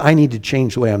has to do with I need to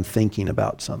change the way I'm thinking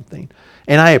about something.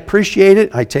 And I appreciate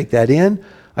it. I take that in.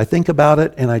 I think about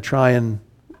it, and I try and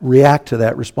react to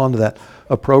that, respond to that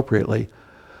appropriately.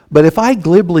 But if I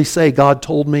glibly say, God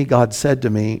told me, God said to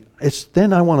me,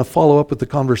 then I want to follow up with the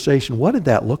conversation. What did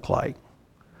that look like?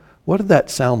 What did that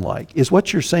sound like? Is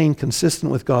what you're saying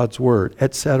consistent with God's Word,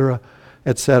 etc.,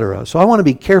 etc.? So I want to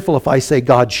be careful if I say,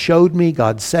 God showed me,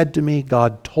 God said to me,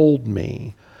 God told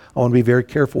me. I want to be very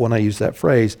careful when I use that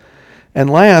phrase. And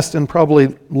last, and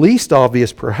probably least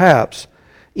obvious perhaps,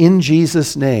 in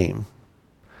Jesus' name.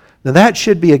 Now that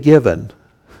should be a given.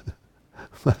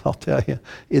 But I'll tell you,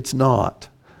 it's not.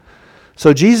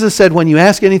 So Jesus said, when you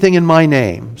ask anything in my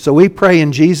name, so we pray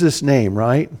in Jesus' name,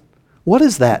 right? What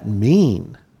does that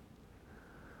mean?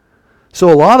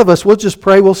 So a lot of us, we'll just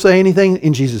pray, we'll say anything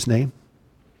in Jesus' name.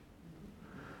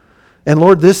 And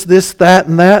Lord, this, that,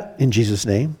 and that in Jesus'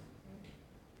 name.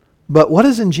 But what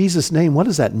is in Jesus' name? What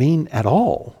does that mean at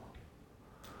all?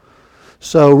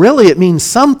 So really it means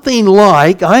something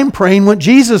like I'm praying what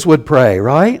Jesus would pray,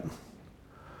 right?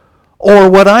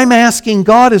 Or what I'm asking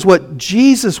God is what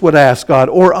Jesus would ask God.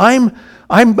 Or I'm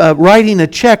writing a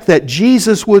check that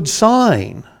Jesus would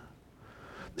sign.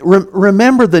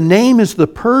 Remember, the name is the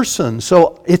person.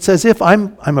 So it's as if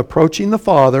I'm approaching the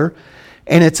Father,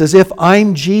 and it's as if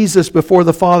I'm Jesus before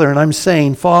the Father, and I'm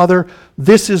saying, Father,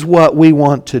 this is what we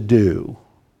want to do.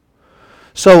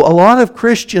 So a lot of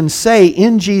Christians say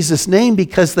in Jesus' name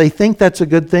because they think that's a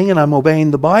good thing and I'm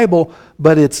obeying the Bible,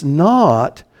 but it's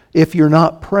not if you're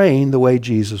not praying the way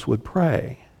Jesus would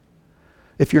pray.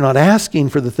 If you're not asking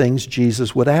for the things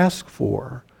Jesus would ask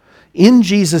for. In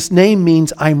Jesus' name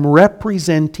means I'm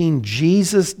representing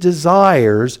Jesus'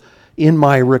 desires in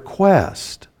my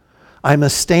request. I'm a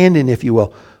stand-in, if you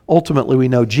will. Ultimately, we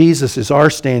know Jesus is our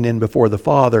stand-in before the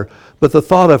Father. But the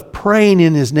thought of praying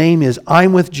in His name is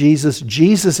I'm with Jesus.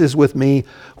 Jesus is with me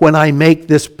when I make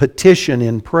this petition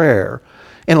in prayer.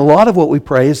 And a lot of what we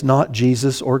pray is not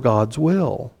Jesus or God's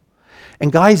will.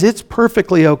 And guys, it's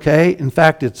perfectly okay. In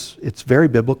fact, it's very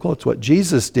biblical. It's what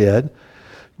Jesus did.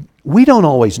 We don't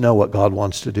always know what God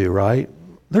wants to do, right?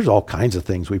 There's all kinds of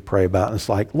things we pray about. And it's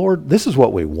like, Lord, this is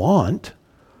what we want,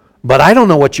 but I don't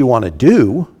know what you want to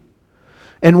do.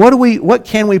 And what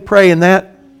can we pray in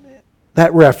that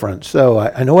reference? So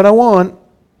I know what I want.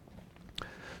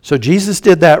 So Jesus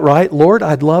did that, right? Lord,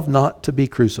 I'd love not to be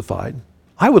crucified.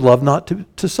 I would love not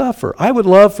to suffer. I would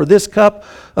love for this cup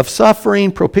of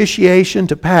suffering, propitiation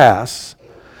to pass.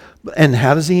 And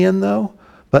how does He end though?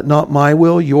 But not my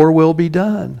will, your will be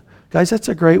done. Guys, that's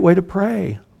a great way to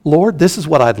pray. Lord, this is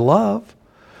what I'd love.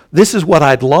 This is what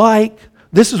I'd like.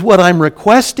 This is what I'm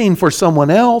requesting for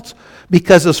someone else.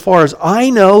 Because as far as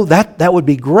I know, that would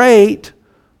be great.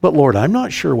 But Lord, I'm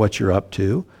not sure what you're up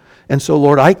to. And so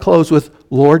Lord, I close with,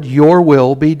 Lord, your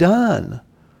will be done.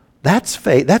 That's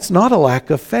faith. That's not a lack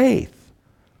of faith.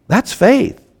 That's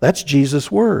faith. That's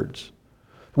Jesus' words.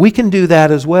 We can do that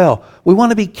as well. We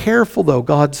want to be careful, though,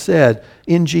 God said,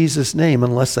 in Jesus' name,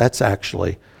 unless that's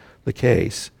actually the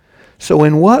case. So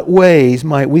in what ways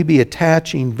might we be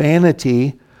attaching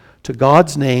vanity to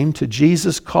God's name, to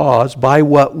Jesus' cause, by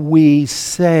what we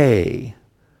say?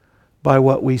 By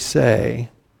what we say.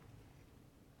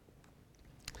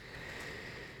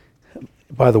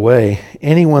 By the way,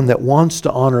 anyone that wants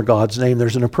to honor God's name,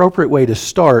 there's an appropriate way to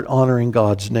start honoring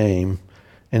God's name,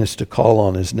 and it's to call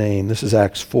on His name. This is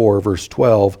Acts 4, verse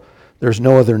 12. There's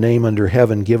no other name under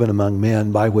heaven given among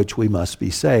men by which we must be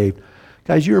saved.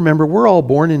 Guys, you remember, we're all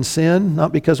born in sin,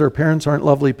 not because our parents aren't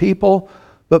lovely people,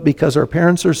 but because our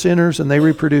parents are sinners and they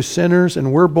reproduce sinners,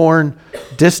 and we're born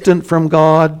distant from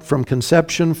God from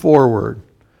conception forward.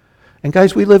 And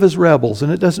guys, we live as rebels,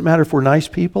 and it doesn't matter if we're nice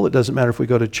people, it doesn't matter if we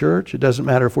go to church, it doesn't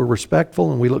matter if we're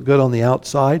respectful and we look good on the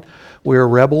outside. We are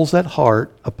rebels at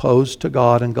heart, opposed to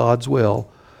God and God's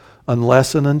will,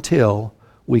 unless and until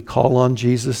we call on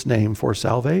Jesus' name for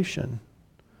salvation.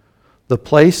 The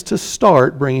place to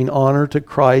start bringing honor to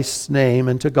Christ's name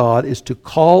and to God is to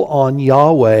call on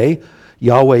Yahweh.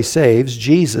 Yahweh saves.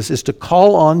 Jesus is to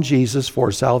call on Jesus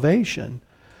for salvation.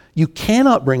 You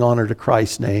cannot bring honor to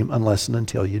Christ's name unless and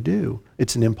until you do.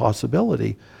 It's an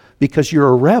impossibility because you're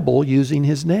a rebel using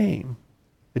his name.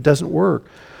 It doesn't work.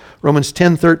 Romans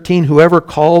 10:13, whoever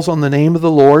calls on the name of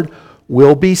the Lord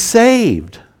will be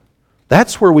saved.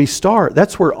 That's where we start.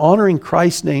 That's where honoring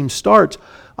Christ's name starts.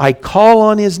 I call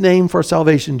on his name for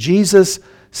salvation. Jesus,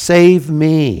 save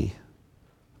me.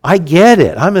 I get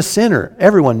it. I'm a sinner.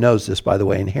 Everyone knows this, by the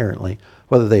way, inherently,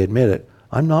 whether they admit it.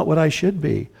 I'm not what I should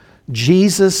be.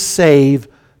 Jesus, save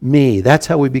me. That's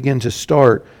how we begin to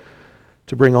start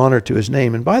to bring honor to his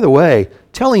name. And by the way,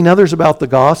 telling others about the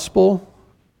gospel,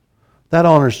 that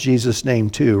honors Jesus' name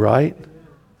too, right?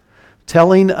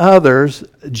 Telling others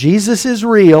Jesus is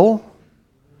real.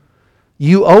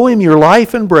 You owe him your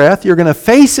life and breath. You're going to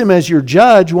face him as your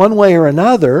judge one way or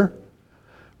another.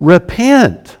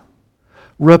 Repent.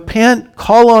 Repent,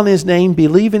 call on his name,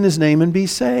 believe in his name, and be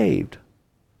saved.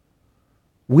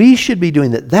 We should be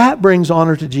doing that. That brings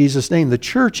honor to Jesus' name. The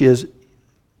church is,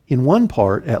 in one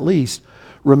part at least,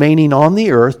 remaining on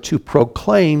the earth to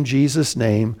proclaim Jesus'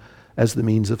 name as the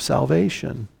means of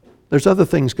salvation. There's other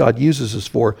things God uses us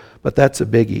for, but that's a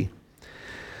biggie.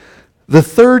 The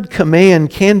third command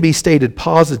can be stated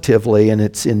positively, and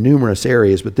it's in numerous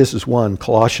areas, but this is one,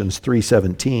 Colossians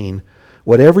 3:17.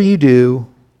 Whatever you do,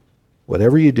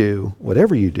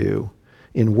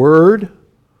 in word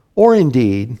or in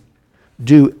deed,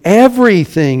 do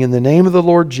everything in the name of the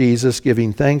Lord Jesus,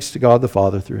 giving thanks to God the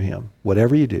Father through him.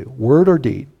 Whatever you do, word or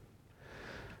deed,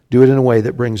 do it in a way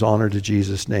that brings honor to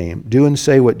Jesus' name. Do and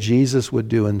say what Jesus would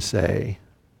do and say.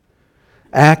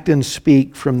 Act and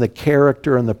speak from the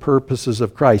character and the purposes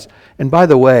of Christ. And by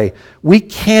the way, we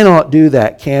cannot do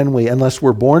that, can we? Unless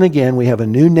we're born again, we have a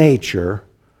new nature.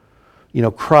 You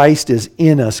know, Christ is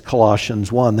in us,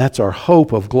 Colossians 1. That's our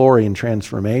hope of glory and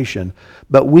transformation.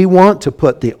 But we want to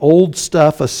put the old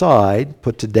stuff aside,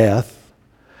 put to death,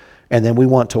 and then we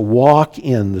want to walk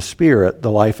in the Spirit,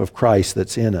 the life of Christ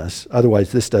that's in us.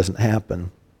 Otherwise, this doesn't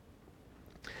happen.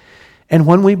 And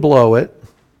when we blow it,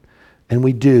 and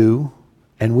we do,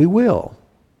 and we will,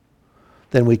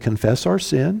 then we confess our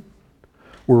sin,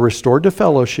 we're restored to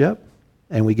fellowship,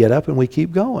 and we get up and we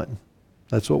keep going.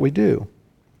 That's what we do.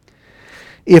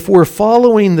 If we're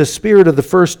following the spirit of the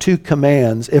first two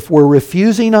commands, if we're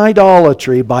refusing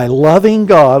idolatry by loving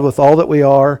God with all that we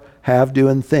are, have, do,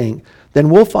 and think, then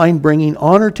we'll find bringing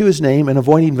honor to his name and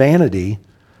avoiding vanity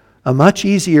a much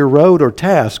easier road or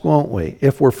task, won't we?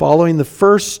 If we're following the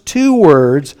first two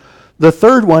words, the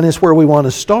third one is where we want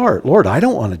to start. Lord, I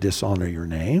don't want to dishonor your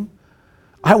name.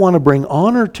 I want to bring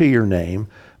honor to your name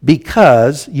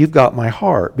because you've got my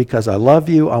heart, because I love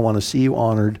you, I want to see you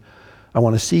honored, I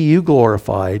want to see you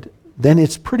glorified. Then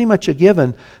it's pretty much a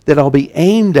given that I'll be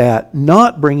aimed at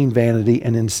not bringing vanity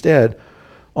and instead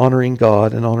honoring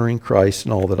God and honoring Christ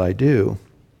in all that I do.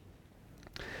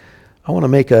 I want to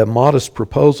make a modest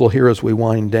proposal here as we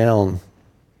wind down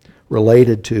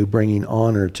related to bringing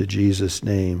honor to Jesus'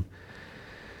 name.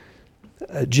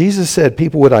 Jesus said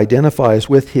people would identify us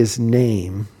with his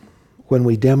name when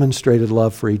we demonstrated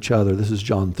love for each other. This is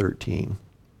John 13.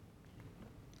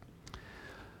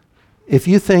 If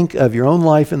you think of your own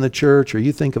life in the church, or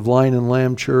you think of Lion and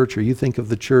Lamb Church, or you think of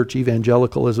the church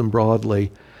evangelicalism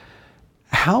broadly,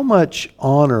 how much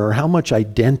honor or how much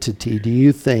identity do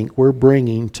you think we're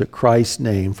bringing to Christ's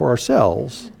name for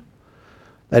ourselves?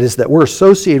 That is, that we're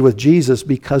associated with Jesus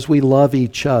because we love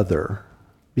each other.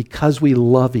 Because we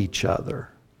love each other.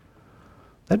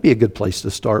 That'd be a good place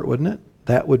to start, wouldn't it?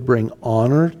 That would bring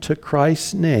honor to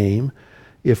Christ's name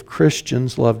if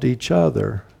Christians loved each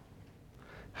other.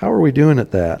 How are we doing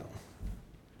at that?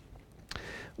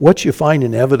 What you find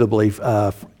inevitably,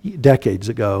 decades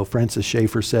ago, Francis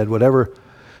Schaeffer said, whatever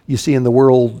you see in the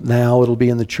world now, it'll be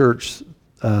in the church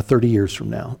 30 years from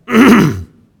now.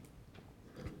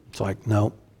 It's like,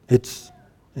 no, it's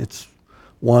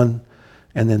one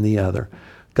and then the other.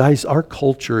 Guys, our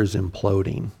culture is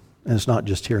imploding. And it's not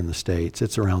just here in the States,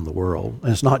 it's around the world.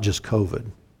 And it's not just COVID.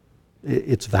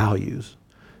 It's values.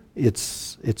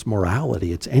 it's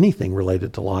morality, it's anything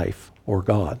related to life or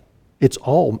God. It's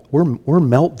all, we're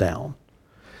meltdown.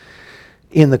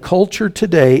 In the culture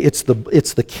today, it's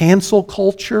the cancel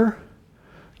culture.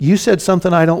 You said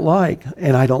something I don't like,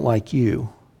 and I don't like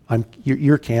you.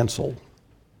 You're canceled.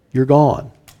 You're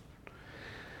gone.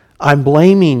 I'm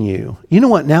blaming you. You know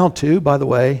what now too, by the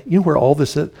way? You know where all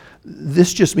this is?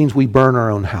 This just means we burn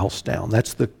our own house down.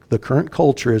 That's the current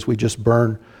culture is we just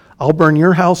burn. I'll burn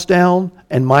your house down,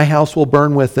 and my house will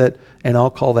burn with it, and I'll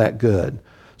call that good.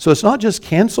 So it's not just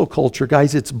cancel culture,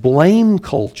 guys. It's blame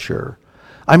culture.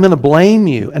 I'm going to blame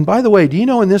you. And by the way, do you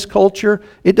know in this culture,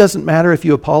 it doesn't matter if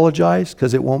you apologize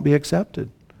because it won't be accepted.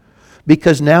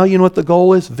 Because now you know what the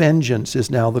goal is? Vengeance is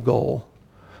now the goal.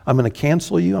 I'm going to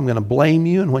cancel you. I'm going to blame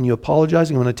you. And when you apologize,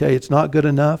 I'm going to tell you it's not good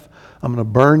enough. I'm going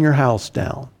to burn your house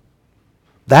down.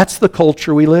 That's the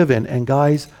culture we live in. And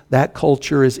guys, that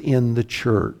culture is in the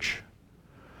church.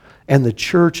 And the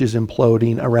church is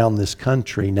imploding around this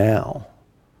country now.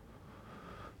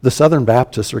 The Southern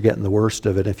Baptists are getting the worst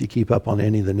of it if you keep up on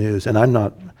any of the news. And I'm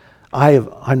not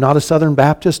a Southern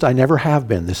Baptist. I never have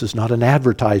been. This is not an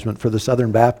advertisement for the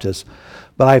Southern Baptists.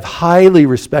 But I've highly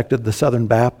respected the Southern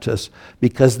Baptists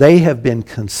because they have been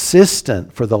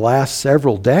consistent for the last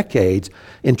several decades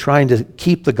in trying to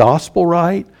keep the gospel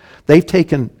right. They've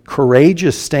taken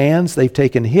courageous stands. They've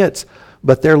taken hits.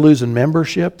 But they're losing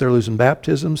membership. They're losing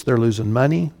baptisms. They're losing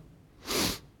money.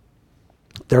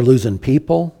 They're losing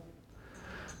people.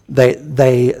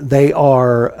 They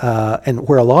are, and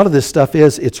where a lot of this stuff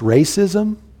is, it's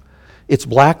racism. It's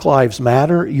Black Lives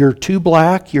Matter. You're too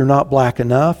black, you're not black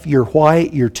enough. You're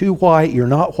white, you're too white, you're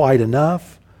not white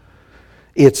enough.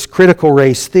 It's critical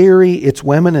race theory. It's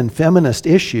women and feminist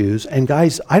issues. And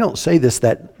guys, I don't say this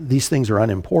that these things are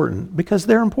unimportant because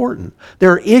they're important.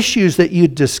 There are issues that you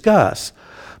discuss,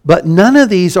 but none of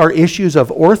these are issues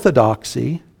of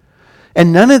orthodoxy.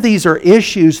 And none of these are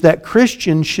issues that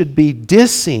Christians should be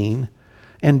dissing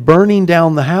and burning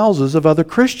down the houses of other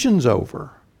Christians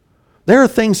over. There are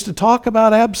things to talk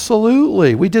about,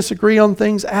 absolutely. We disagree on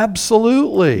things,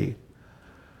 absolutely.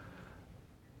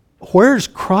 Where's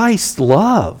Christ's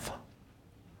love?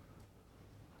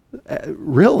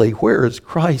 Really, where is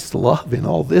Christ's love in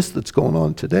all this that's going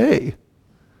on today?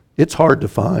 It's hard to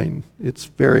find. It's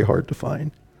very hard to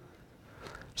find.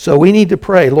 So we need to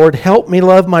pray, Lord, help me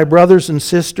love my brothers and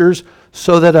sisters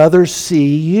so that others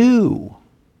see you.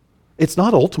 It's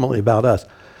not ultimately about us.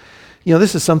 You know,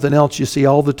 this is something else you see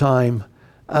all the time.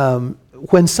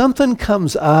 When something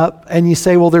comes up and you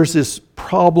say, well, there's this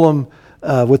problem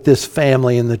with this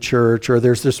family in the church, or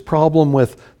there's this problem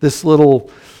with this little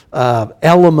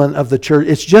element of the church.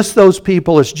 It's just those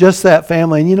people. It's just that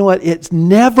family. And you know what? It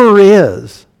never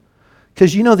is.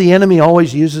 Because you know the enemy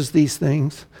always uses these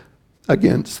things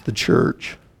against the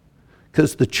church.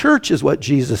 Because the church is what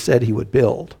Jesus said he would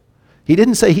build. He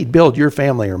didn't say he'd build your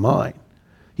family or mine.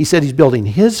 He said he's building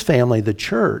his family, the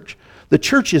church. The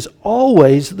church is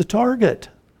always the target.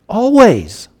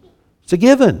 Always. It's a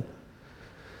given.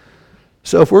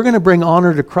 So if we're going to bring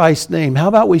honor to Christ's name, how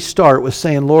about we start with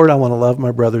saying, Lord, I want to love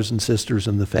my brothers and sisters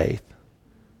in the faith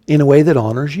in a way that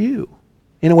honors you,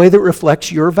 in a way that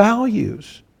reflects your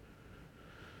values.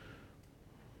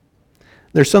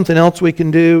 There's something else we can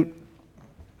do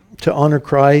to honor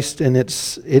Christ, and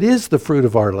it is the fruit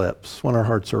of our lips when our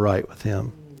hearts are right with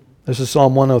Him. This is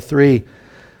Psalm 103.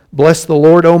 Bless the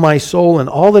Lord, O my soul, and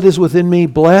all that is within me,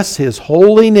 bless His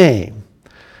holy name.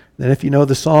 Then if you know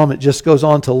the psalm, it just goes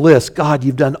on to list, God,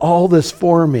 you've done all this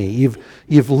for me.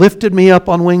 You've lifted me up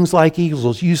on wings like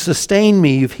eagles. You sustained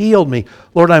me. You've healed me.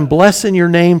 Lord, I'm blessing your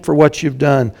name for what you've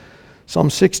done. Psalm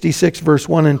 66, verse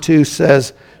 1 and 2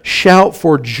 says, shout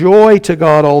for joy to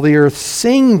God, all the earth.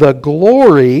 Sing the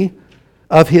glory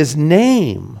of His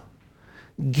name.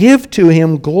 Give to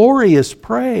Him glorious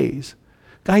praise.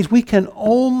 Guys, we can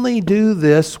only do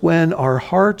this when our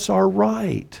hearts are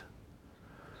right.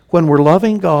 When we're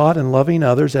loving God and loving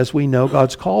others as we know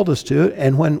God's called us to,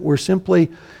 and when we're simply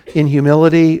in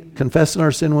humility, confessing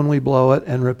our sin when we blow it,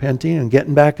 and repenting and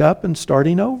getting back up and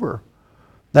starting over.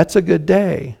 That's a good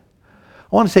day.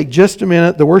 I want to take just a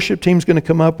minute. The worship team's going to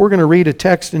come up. We're going to read a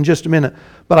text in just a minute.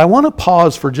 But I want to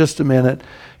pause for just a minute,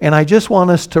 and I just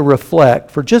want us to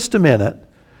reflect for just a minute.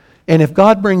 And if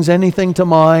God brings anything to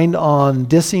mind on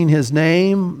dissing His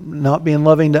name, not being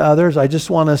loving to others, I just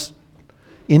want us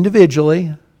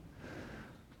individually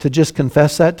to just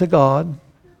confess that to God,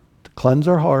 to cleanse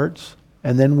our hearts,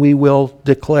 and then we will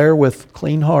declare with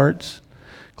clean hearts,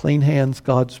 clean hands,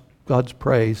 God's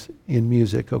praise in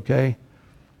music, okay?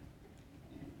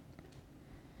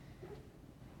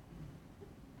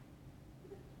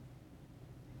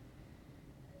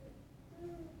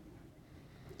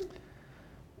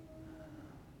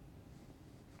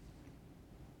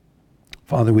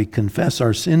 Father, we confess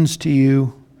our sins to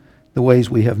you, the ways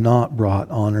we have not brought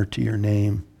honor to your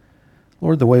name.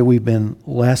 Lord, the way we've been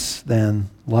less than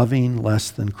loving, less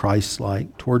than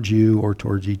Christ-like towards you or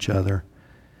towards each other.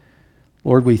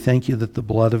 Lord, we thank you that the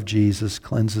blood of Jesus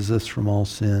cleanses us from all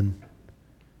sin.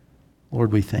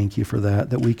 Lord, we thank you for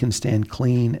that we can stand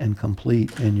clean and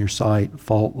complete in your sight,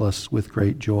 faultless with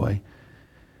great joy.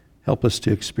 Help us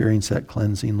to experience that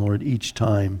cleansing, Lord. Each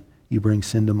time you bring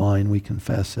sin to mind, we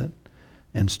confess it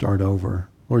and start over.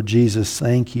 Lord Jesus,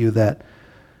 thank you that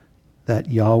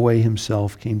Yahweh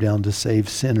himself came down to save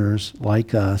sinners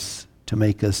like us, to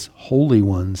make us holy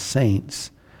ones,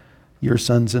 saints, your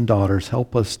sons and daughters.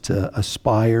 Help us to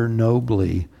aspire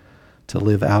nobly to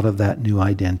live out of that new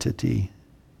identity.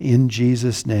 In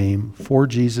Jesus' name, for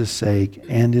Jesus' sake,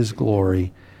 and his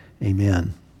glory,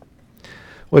 amen.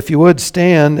 Well, if you would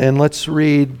stand and let's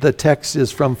read, the text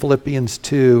is from Philippians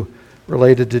 2,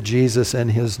 related to Jesus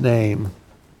and his name.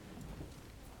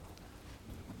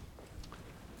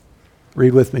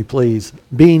 Read with me, please.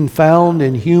 Being found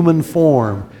in human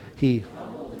form, he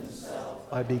humbled himself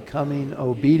by becoming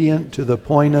obedient to the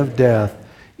point of death,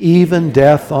 even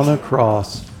death on a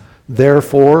cross.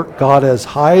 Therefore, God has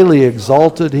highly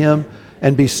exalted him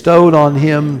and bestowed on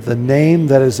him the name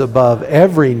that is above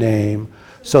every name,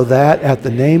 so that at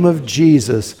the name of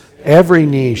Jesus every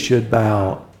knee should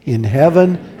bow, in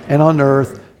heaven and on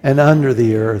earth and under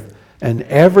the earth, and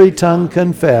every tongue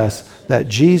confess that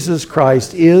Jesus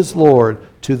Christ is Lord,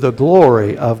 to the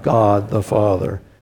glory of God the Father.